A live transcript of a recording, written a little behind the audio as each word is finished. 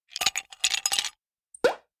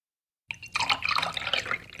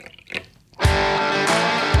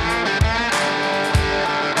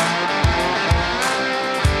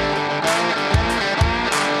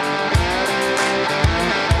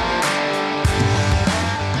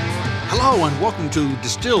Hello and welcome to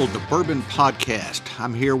Distilled, the Bourbon Podcast.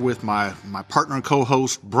 I'm here with my partner and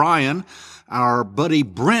co-host, Brian. Our buddy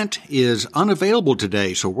Brent is unavailable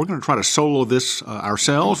today, so we're going to try to solo this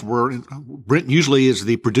ourselves. Brent usually is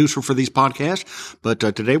the producer for these podcasts, but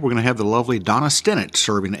today we're going to have the lovely Donna Stennett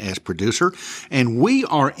serving as producer, and we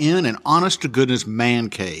are in an honest-to-goodness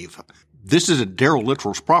man cave. This is at Daryl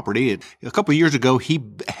Littrell's property. A couple of years ago, he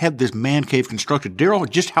had this man cave constructed. Daryl,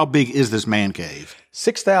 just how big is this man cave?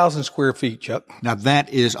 6,000 square feet, Chuck. Now,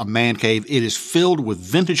 that is a man cave. It is filled with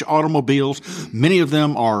vintage automobiles. Many of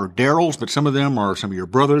them are Daryl's, but some of them are some of your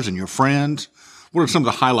brothers and your friends. What are some of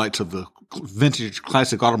the highlights of the vintage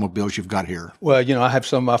classic automobiles you've got here? Well, I have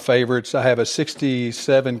some of my favorites. I have a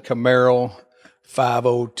 67 Camaro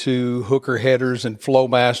 502 hooker headers and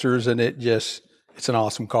Flowmasters, and it's an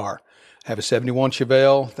awesome car. I have a 71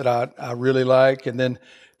 Chevelle that I really like. And then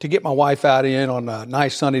to get my wife out in on a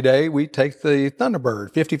nice sunny day, we take the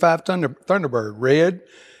Thunderbird, 55 Thunderbird, red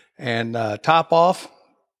and top off.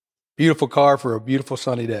 Beautiful car for a beautiful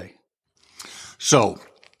sunny day. So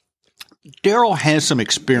Daryl has some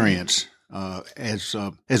experience as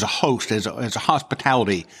a host, as a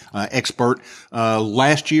hospitality expert.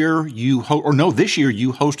 Last year this year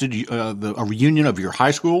you hosted a reunion of your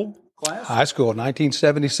high school class? High school,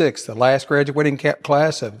 1976, the last graduating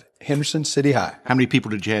class of Henderson City High. How many people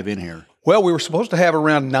did you have in here? Well, we were supposed to have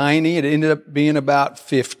around 90. It ended up being about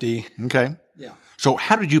 50. Okay. Yeah. So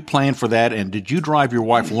how did you plan for that, and did you drive your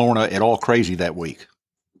wife Lorna at all crazy that week?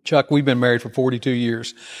 Chuck, we've been married for 42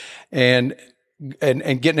 years, and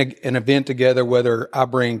getting an event together, whether I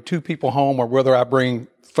bring 2 people home or whether I bring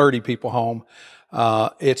 30 people home,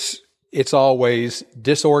 it's always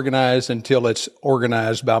disorganized until it's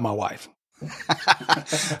organized by my wife.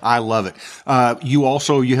 I love it.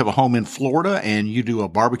 You have a home in Florida, and you do a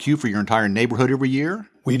barbecue for your entire neighborhood every year?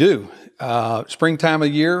 We do. Springtime of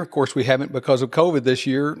the year, of course, we haven't because of COVID this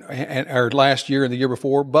year, or last year and the year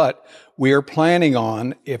before, but we are planning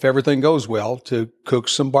on, if everything goes well, to cook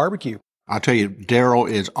some barbecue. I'll tell you, Daryl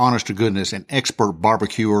is, honest to goodness, an expert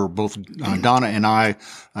barbecuer. Both Donna and I,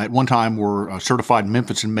 at one time, were certified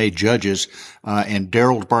Memphis and May judges, and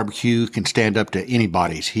Daryl's barbecue can stand up to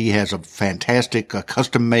anybody's. He has a fantastic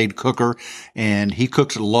custom-made cooker, and he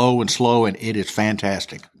cooks it low and slow, and it is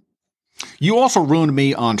fantastic. You also ruined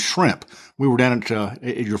me on shrimp. We were down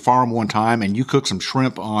at your farm one time, and you cooked some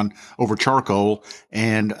shrimp over charcoal,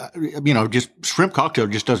 and just shrimp cocktail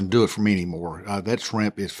just doesn't do it for me anymore. That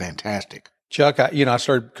shrimp is fantastic. Chuck, I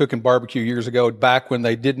started cooking barbecue years ago, back when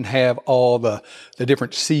they didn't have all the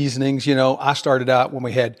different seasonings. I started out when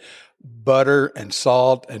we had butter and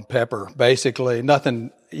salt and pepper, basically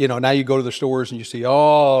nothing. Now you go to the stores and you see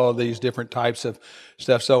all of these different types of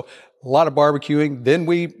stuff. So a lot of barbecuing. Then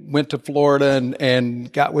we went to Florida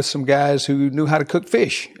and got with some guys who knew how to cook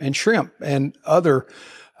fish and shrimp and other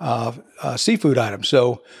seafood items.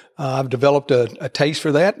 So I've developed a taste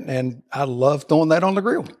for that, and I love throwing that on the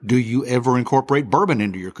grill. Do you ever incorporate bourbon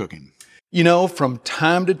into your cooking? From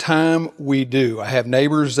time to time, we do. I have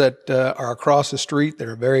neighbors that are across the street that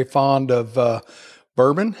are very fond of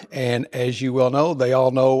bourbon, and as you well know, they all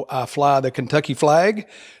know I fly the Kentucky flag,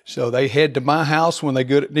 so they head to my house when they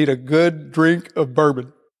need a good drink of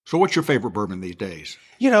bourbon. So what's your favorite bourbon these days?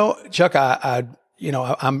 Chuck, I'm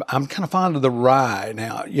kind of fond of the rye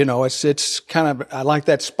now. It's kind of, I like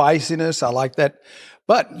that spiciness. I like that,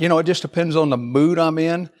 but it just depends on the mood I'm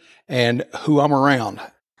in and who I'm around.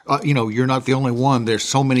 You're not the only one. There's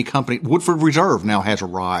so many companies. Woodford Reserve now has a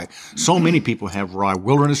rye. So many people have rye.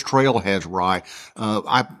 Wilderness Trail has rye.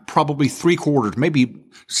 Probably 3/4, maybe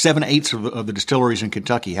 7/8 of the distilleries in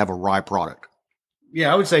Kentucky have a rye product.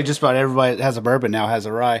 Yeah, I would say just about everybody that has a bourbon now has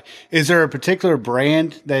a rye. Is there a particular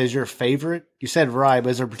brand that is your favorite? You said rye, but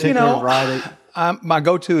is there a particular rye that... my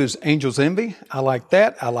go-to is Angel's Envy. I like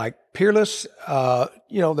that. I like Peerless.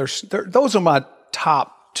 Those are my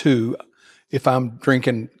top 2 if I'm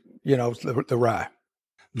drinking, the rye.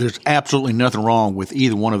 There's absolutely nothing wrong with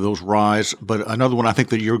either one of those ryes, but another one I think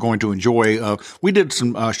that you're going to enjoy. We did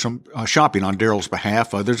some shopping on Daryl's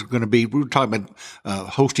behalf. We were talking about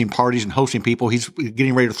hosting parties and hosting people. He's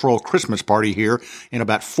getting ready to throw a Christmas party here in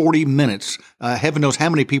about 40 minutes. Heaven knows how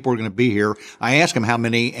many people are going to be here. I asked him how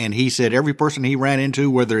many, and he said every person he ran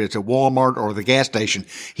into, whether it's at Walmart or the gas station,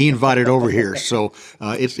 he invited over here. So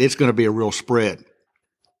it's going to be a real spread.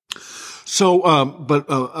 So,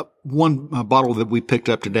 one bottle that we picked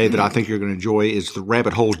up today that I think you're going to enjoy is the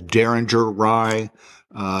Rabbit Hole Derringer Rye.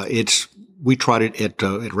 We tried it at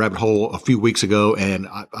Rabbit Hole a few weeks ago, and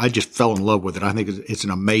I just fell in love with it. I think it's an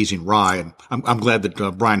amazing rye, and I'm glad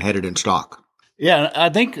that Brian had it in stock. Yeah, I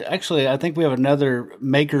think we have another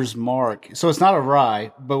Maker's Mark. So it's not a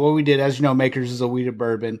rye, but what we did, as you know, Maker's is a wheated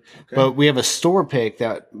bourbon. Okay. But we have a store pick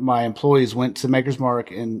that my employees went to Maker's Mark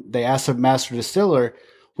and they asked the master distiller,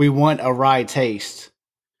 we want a rye taste.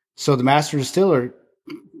 So the master distiller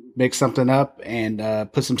mixed something up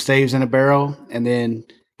and put some staves in a barrel and then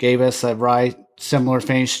gave us a rye similar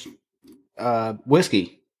finished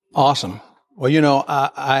whiskey. Awesome. Well,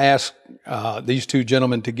 I asked these two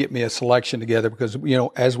gentlemen to get me a selection together because,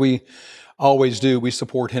 as we always do, we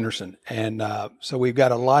support Henderson. And so we've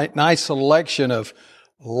got a nice selection of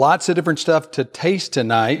lots of different stuff to taste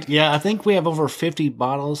tonight. Yeah, I think we have over 50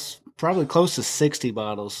 bottles, probably close to 60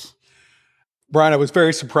 bottles. Brian, I was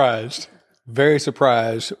very surprised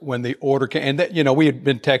when the order came. And that, we had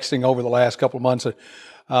been texting over the last couple of months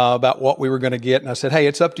about what we were going to get. And I said, hey,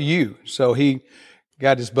 it's up to you. So he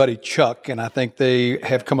got his buddy Chuck, and I think they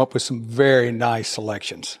have come up with some very nice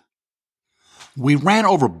selections. We ran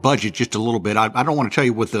over budget just a little bit. I don't want to tell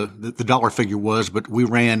you what the dollar figure was, but we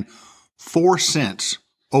ran 4 cents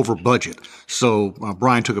over budget. So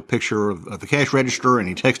Brian took a picture of the cash register and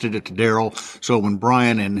he texted it to Daryl. So when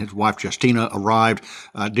Brian and his wife Justina arrived,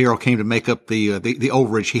 Daryl came to make up the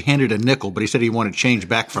overage. He handed a nickel, but he said he wanted change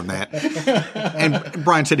back from that. And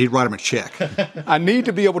Brian said he'd write him a check. I need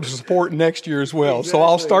to be able to support next year as well. Exactly. So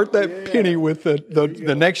I'll start that penny with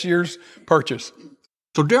the next year's purchase.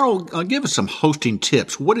 So Daryl, give us some hosting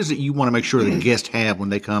tips. What is it you want to make sure the guests have when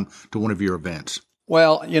they come to one of your events?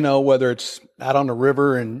 Well, whether it's out on the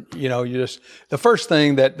river and, the first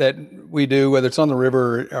thing that we do, whether it's on the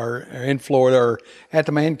river or in Florida or at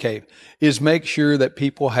the man cave, is make sure that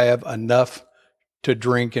people have enough to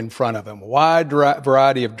drink in front of them. Wide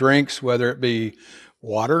variety of drinks, whether it be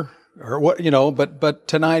water or what, but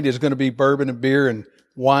tonight is going to be bourbon and beer and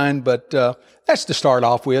wine, but that's to start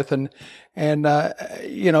off with. And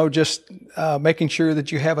just making sure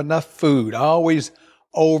that you have enough food. I always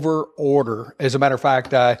over order. As a matter of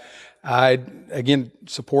fact, I again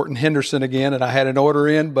supporting Henderson again, and I had an order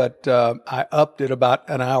in, but I upped it about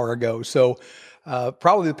an hour ago. So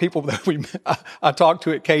probably the people that I talked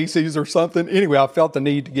to at Casey's or something. Anyway, I felt the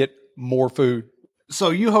need to get more food. So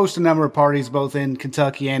you host a number of parties both in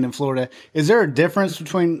Kentucky and in Florida. Is there a difference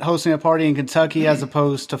between hosting a party in Kentucky as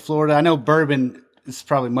opposed to Florida? I know bourbon is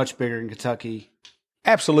probably much bigger in Kentucky.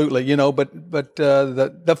 Absolutely, but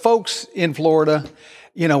the folks in Florida,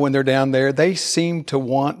 when they're down there, they seem to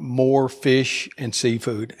want more fish and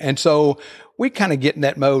seafood. And so we kind of get in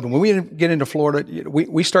that mode. And when we get into Florida,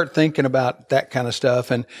 we start thinking about that kind of stuff.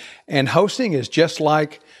 And hosting is just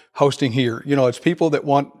like hosting here. It's people that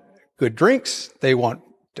want good drinks. They want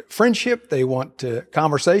friendship. They want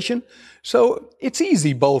conversation. So it's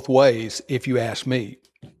easy both ways, if you ask me.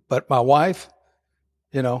 But my wife,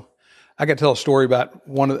 I got to tell a story about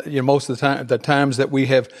one of most of the times that we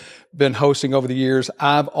have been hosting over the years.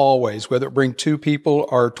 I've always, whether it bring 2 people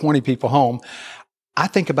or 20 people home, I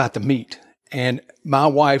think about the meat. And my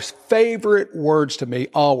wife's favorite words to me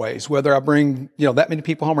always, whether I bring, that many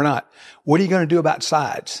people home or not, what are you going to do about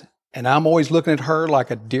sides? And I'm always looking at her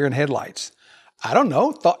like a deer in headlights. I don't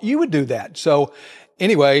know, thought you would do that. So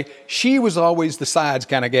anyway, she was always the sides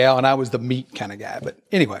kind of gal and I was the meat kind of guy. But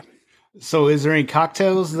anyway. So is there any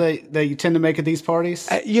cocktails that you tend to make at these parties?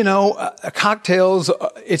 Cocktails,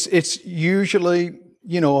 it's usually,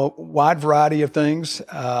 a wide variety of things.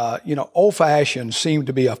 Old fashions seem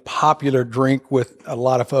to be a popular drink with a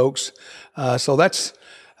lot of folks. So that's,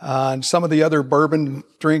 and some of the other bourbon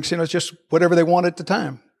drinks, it's just whatever they want at the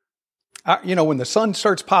time. When the sun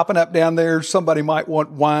starts popping up down there, somebody might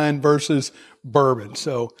want wine versus bourbon.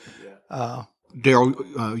 So,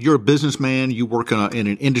 Daryl, you're a businessman. You work in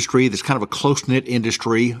an industry that's kind of a close-knit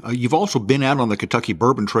industry. You've also been out on the Kentucky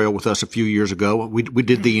Bourbon Trail with us a few years ago. We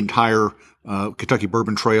did the entire Kentucky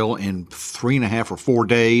Bourbon Trail in 3.5 or 4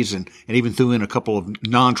 days and even threw in a couple of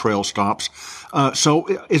non-trail stops. So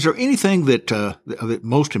is there anything that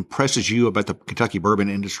most impresses you about the Kentucky bourbon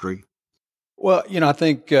industry? Well, I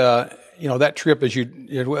think, that trip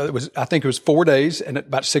I think it was 4 days and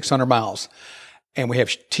about 600 miles. And we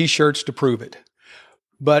have T-shirts to prove it.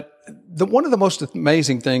 But one of the most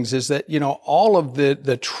amazing things is that, all of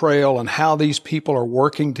the trail and how these people are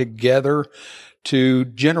working together to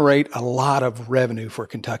generate a lot of revenue for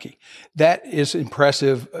Kentucky. That is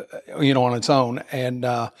impressive, on its own. And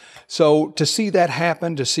so to see that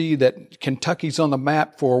happen, to see that Kentucky's on the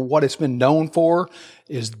map for what it's been known for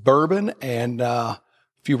is bourbon and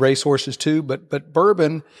few racehorses too, but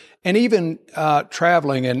bourbon, and even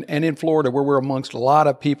traveling and in Florida where we're amongst a lot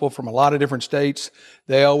of people from a lot of different states,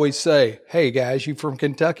 they always say, "Hey guys, you from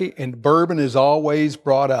Kentucky?" And bourbon is always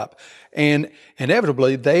brought up. And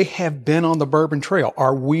inevitably, they have been on the Bourbon Trail,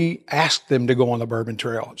 or we asked them to go on the Bourbon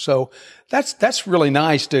Trail. So that's really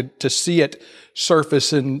nice to see it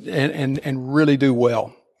surface and really do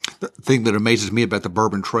well. The thing that amazes me about the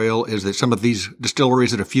Bourbon Trail is that some of these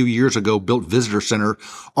distilleries that a few years ago built visitor center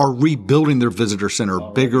are rebuilding their visitor center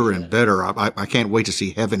bigger and better. I can't wait to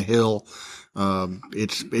see Heaven Hill.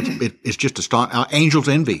 It's just astonishing. Angel's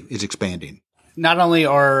Envy is expanding. Not only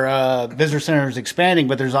are visitor centers expanding,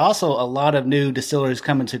 but there's also a lot of new distilleries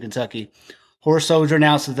coming to Kentucky. Horse Soldier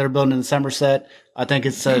announced that they're building in Somerset. I think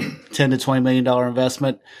it's a $10 to $20 million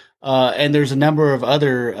investment. And there's a number of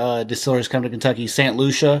other distilleries coming to Kentucky. St.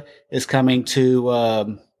 Lucia is coming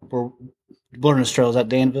to Wilderness Trail. Is that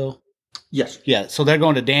Danville? Yes. Yeah. So they're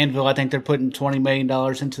going to Danville. I think they're putting $20 million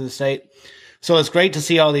into the state. So it's great to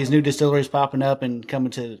see all these new distilleries popping up and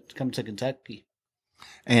coming to Kentucky.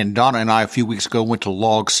 And Donna and I a few weeks ago went to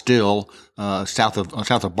Log Still, south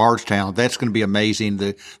of Bardstown. That's going to be amazing.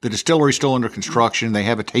 The distillery is still under construction. They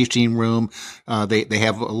have a tasting room. They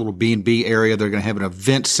have a little B&B area. They're going to have an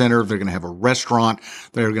event center. They're going to have a restaurant.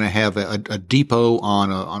 They're going to have a depot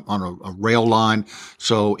on a rail line.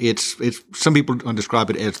 So it's some people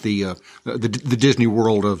describe it as the Disney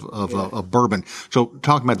World of bourbon. So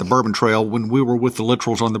talking about the Bourbon Trail, when we were with the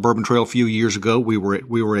Littorals on the Bourbon Trail a few years ago, we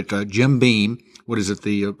were at Jim Beam. What is it?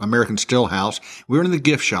 The American Still House. We were in the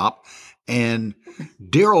gift shop, and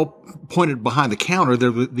Daryl pointed behind the counter.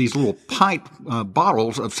 There were these little pint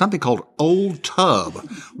bottles of something called Old Tub,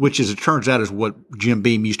 which, as it turns out, is what Jim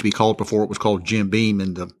Beam used to be called before it was called Jim Beam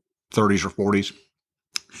in the 30s or 40s.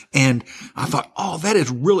 And I thought, oh, that is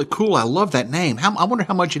really cool. I love that name. I wonder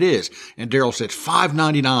how much it is. And Daryl said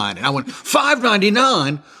 $5.99, and I went,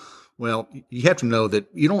 $5.99. Well, you have to know that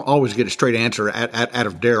you don't always get a straight answer out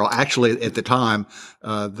of Daryl. Actually, at the time,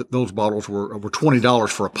 those bottles were $20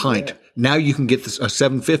 for a pint. Yeah. Now you can get a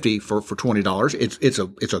 $7.50 for $20.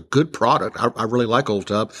 It's a good product. I really like Old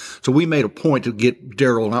Tub. So we made a point to get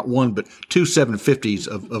Daryl not one but two $7.50s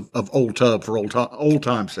of Old Tub for old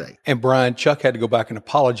time's sake. And Brian, Chuck had to go back and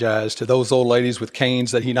apologize to those old ladies with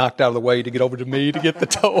canes that he knocked out of the way to get over to me to get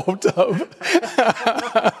the Old Tub.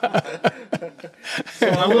 So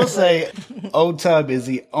I will say, Old Tub is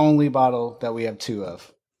the only bottle that we have two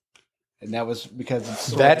of, and that was because it's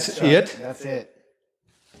That's it. That's it.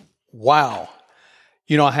 Wow.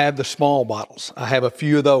 I have the small bottles. I have a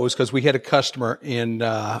few of those because we had a customer in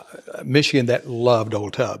Michigan that loved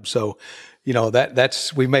Old Tub. So,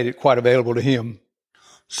 that's we made it quite available to him.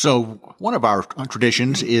 So one of our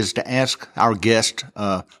traditions is to ask our guest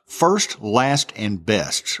first, last, and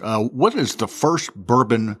best. What is the first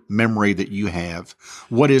bourbon memory that you have?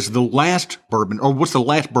 What is the last bourbon, or what's the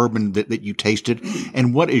last bourbon that you tasted?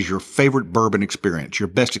 And what is your favorite bourbon experience, your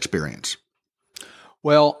best experience?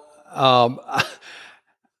 Well,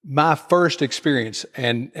 my first experience,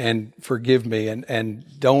 and forgive me, and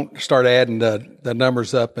don't start adding the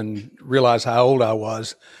numbers up and realize how old I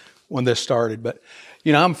was when this started, but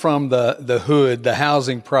I'm from the hood, the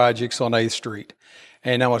housing projects on 8th Street.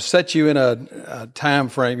 And I want to set you in a time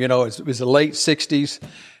frame. It was the late 60s,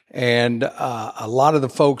 and a lot of the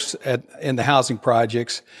folks in the housing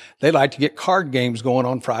projects, they like to get card games going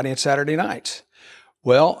on Friday and Saturday nights.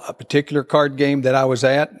 Well, a particular card game that I was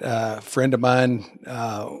at, a friend of mine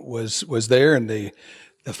was there, and the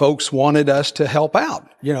folks wanted us to help out,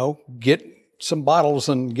 get some bottles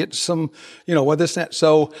and get some, what this and that.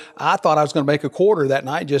 So I thought I was going to make a quarter that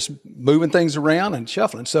night, just moving things around and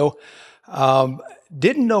shuffling. So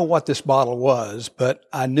didn't know what this bottle was, but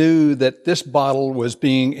I knew that this bottle was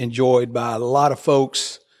being enjoyed by a lot of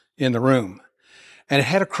folks in the room, and it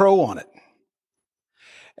had a crow on it.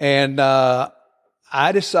 And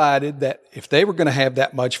I decided that if they were going to have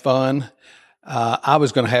that much fun, I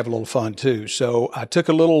was going to have a little fun too. So I took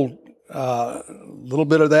a little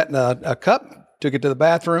bit of that in a cup, took it to the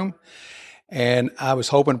bathroom, and I was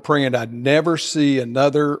hoping, praying I'd never see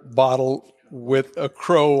another bottle with a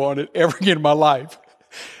crow on it ever again in my life.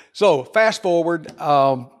 So fast forward,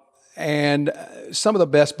 and some of the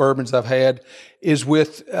best bourbons I've had is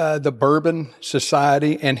with the Bourbon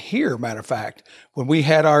Society, and here, matter of fact, when we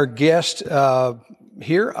had our guest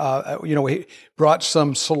here, we brought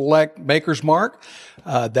some select Maker's Mark.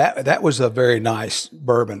 That was a very nice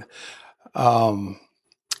bourbon. So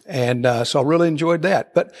I really enjoyed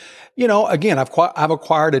that. But, again, I've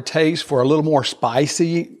acquired a taste for a little more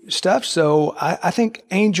spicy stuff. So I think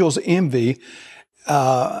Angel's Envy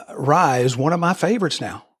rye is one of my favorites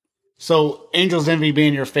now. So, Angel's Envy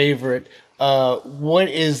being your favorite, what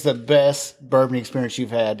is the best bourbon experience you've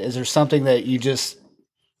had? Is there something that you just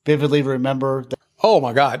vividly remember? Oh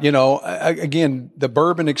my God! Again, the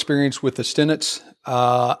bourbon experience with the Stennetts.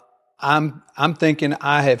 I'm thinking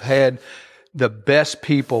I have had the best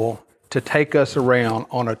people to take us around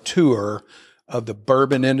on a tour of the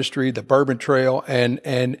bourbon industry, the bourbon trail,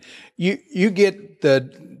 and you get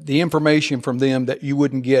the information from them that you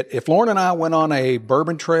wouldn't get if Lauren and I went on a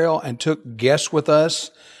bourbon trail and took guests with us.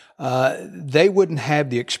 They wouldn't have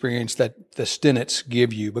the experience that the Stennetts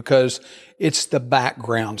give you because it's the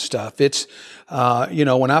background stuff. It's,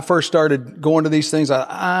 when I first started going to these things,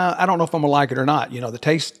 I don't know if I'm gonna like it or not. The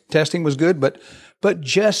taste testing was good, but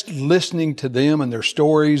just listening to them and their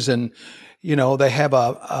stories and, they have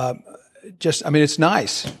it's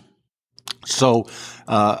nice. So,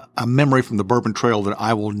 a memory from the Bourbon Trail that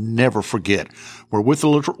I will never forget. We're with the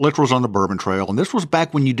Littorals on the Bourbon Trail, and this was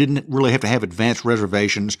back when you didn't really have to have advanced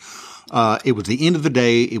reservations. It was the end of the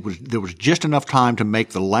day. There was just enough time to make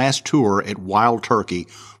the last tour at Wild Turkey.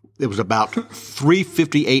 It was about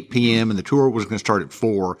 3:58 p.m. and the tour was going to start at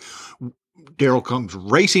 4. Daryl comes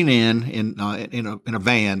racing in a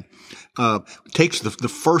van, takes the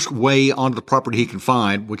first way onto the property he can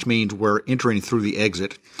find, which means we're entering through the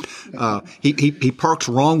exit. He parks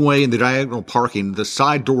wrong way in the diagonal parking. The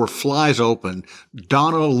side door flies open.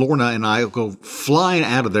 Donna, Lorna, and I go flying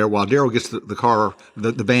out of there while Daryl gets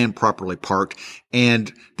the van properly parked.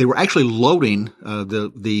 And they were actually loading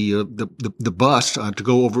the bus to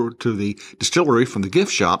go over to the distillery from the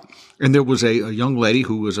gift shop. And there was a young lady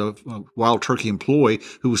who was a Wild Turkey employee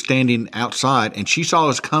who was standing outside, and she saw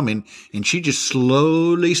us coming, and she just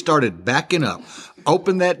slowly started backing up,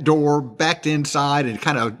 opened that door, backed inside, and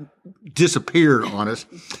kind of disappeared on us.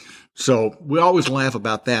 So we always laugh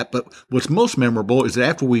about that. But what's most memorable is that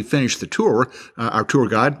after we finished the tour, our tour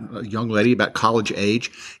guide, a young lady about college age,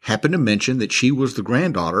 happened to mention that she was the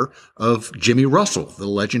granddaughter of Jimmy Russell, the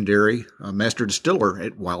legendary master distiller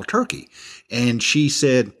at Wild Turkey. And she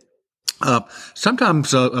said,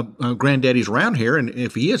 sometimes Granddaddy's around here, and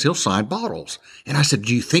if he is, he'll sign bottles. And I said,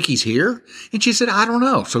 do you think he's here? And she said, I don't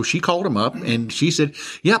know. So she called him up, and she said,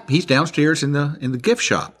 yep, he's downstairs in the gift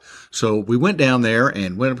shop. So we went down there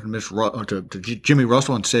and went up to Jimmy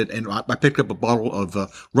Russell and said, and I picked up a bottle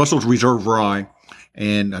of Russell's Reserve Rye,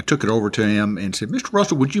 and I took it over to him and said, Mr.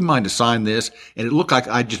 Russell, would you mind to sign this? And it looked like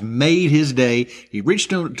I just made his day. He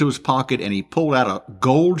reached into his pocket and he pulled out a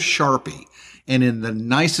gold Sharpie. And in the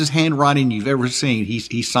nicest handwriting you've ever seen,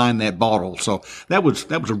 he signed that bottle. So that was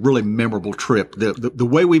a really memorable trip. The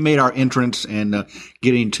way we made our entrance and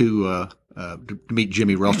getting to meet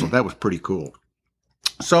Jimmy Russell, that was pretty cool.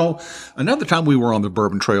 So another time we were on the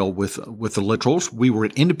Bourbon Trail with the Littorals, we were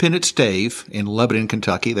at Independent Stave in Lebanon,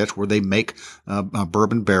 Kentucky. That's where they make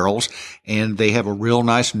bourbon barrels, and they have a real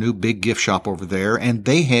nice new big gift shop over there. And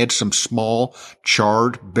they had some small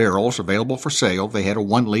charred barrels available for sale. They had a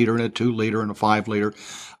 1 liter and a 2 liter and a 5 liter.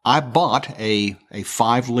 I bought a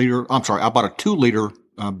 2 liter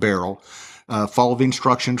barrel. Follow the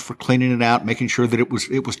instructions for cleaning it out, making sure that it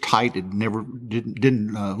was tight. It never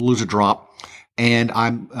didn't lose a drop. And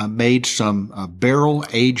I made some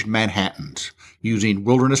barrel-aged Manhattans using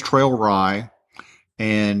Wilderness Trail rye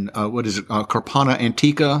and Carpana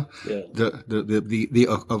Antica,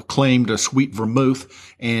 the acclaimed sweet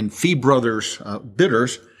vermouth, and Fee Brothers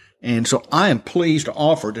bitters. And so I am pleased to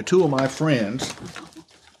offer to two of my friends,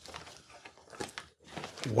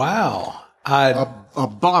 wow, a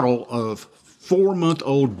bottle of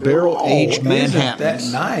 4-month-old barrel-aged Manhattans.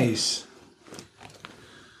 Isn't that nice?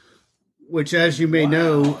 Which, as you may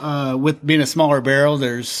know, with being a smaller barrel,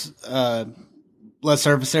 there's less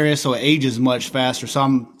surface area, so it ages much faster. So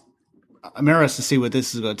I'm interested to see what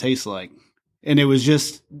this is going to taste like. And it was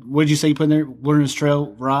just, what did you say you put in there? Wilderness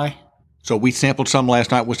Trail rye? So we sampled some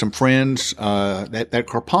last night with some friends. That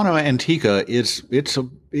Carpano Antica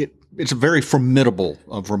it's a very formidable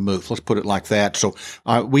vermouth. Let's put it like that. So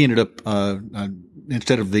we ended up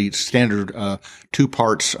instead of the standard 2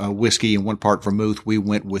 parts whiskey and 1 part vermouth, we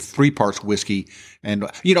went with 3 parts whiskey. And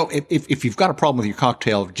if you've got a problem with your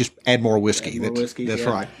cocktail, just add more whiskey. That's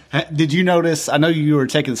right. Did you notice? I know you were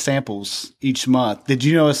taking samples each month. Did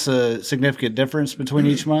you notice a significant difference between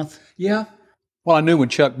each month? Yeah. Well, I knew when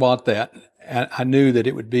Chuck bought that, and I knew that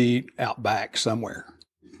it would be out back somewhere.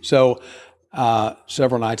 So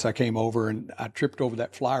several nights I came over and I tripped over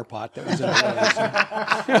that flower pot that was in the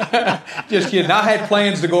way. Just kidding. I had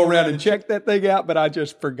plans to go around and check that thing out, but I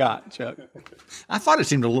just forgot, Chuck. I thought it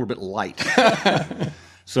seemed a little bit light.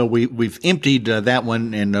 So we've emptied that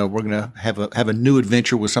one, and we're going to have a new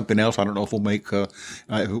adventure with something else. I don't know if we'll make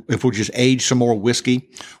if we'll just age some more whiskey.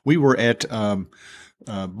 We were at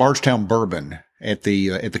Bardstown Bourbon at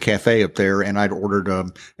the cafe up there, and I'd ordered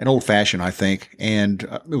an old fashioned, I think, and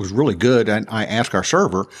it was really good. And I asked our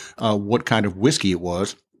server what kind of whiskey it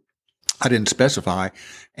was. I didn't specify,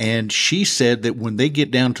 and she said that when they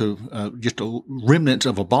get down to just remnants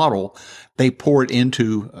of a bottle, they pour it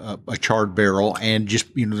into a charred barrel, and just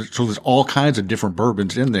so there's all kinds of different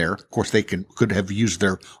bourbons in there. Of course, they could have used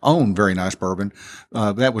their own very nice bourbon.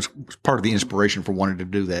 That was part of the inspiration for wanting to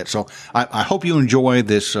do that. So I hope you enjoy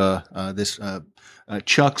this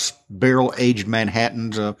Chuck's barrel aged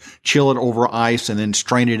Manhattans. Chill it over ice and then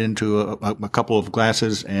strain it into a couple of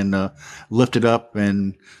glasses and lift it up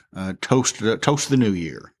and toast the new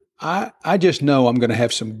year. I just know I'm going to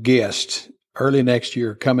have some guests early next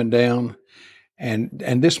year coming down,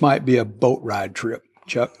 and this might be a boat ride trip,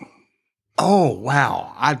 Chuck. Oh,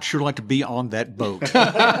 wow. I'd sure like to be on that boat.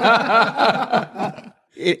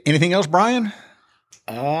 Anything else, Brian?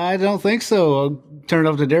 I don't think so. I'll turn it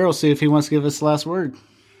over to Daryl, see if he wants to give us the last word.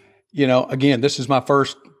 Again, this is my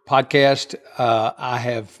first podcast. I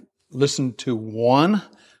have listened to one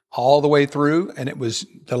all the way through, and it was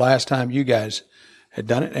the last time you guys had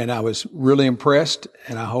done it, and I was really impressed,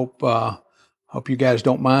 and I hope you guys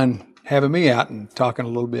don't mind having me out and talking a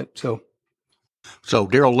little bit. So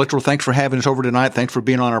Daryl Littrell, thanks for having us over tonight. Thanks for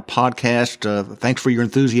being on our podcast. Thanks for your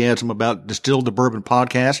enthusiasm about Distilled to Bourbon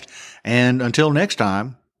podcast. And until next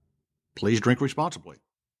time, please drink responsibly.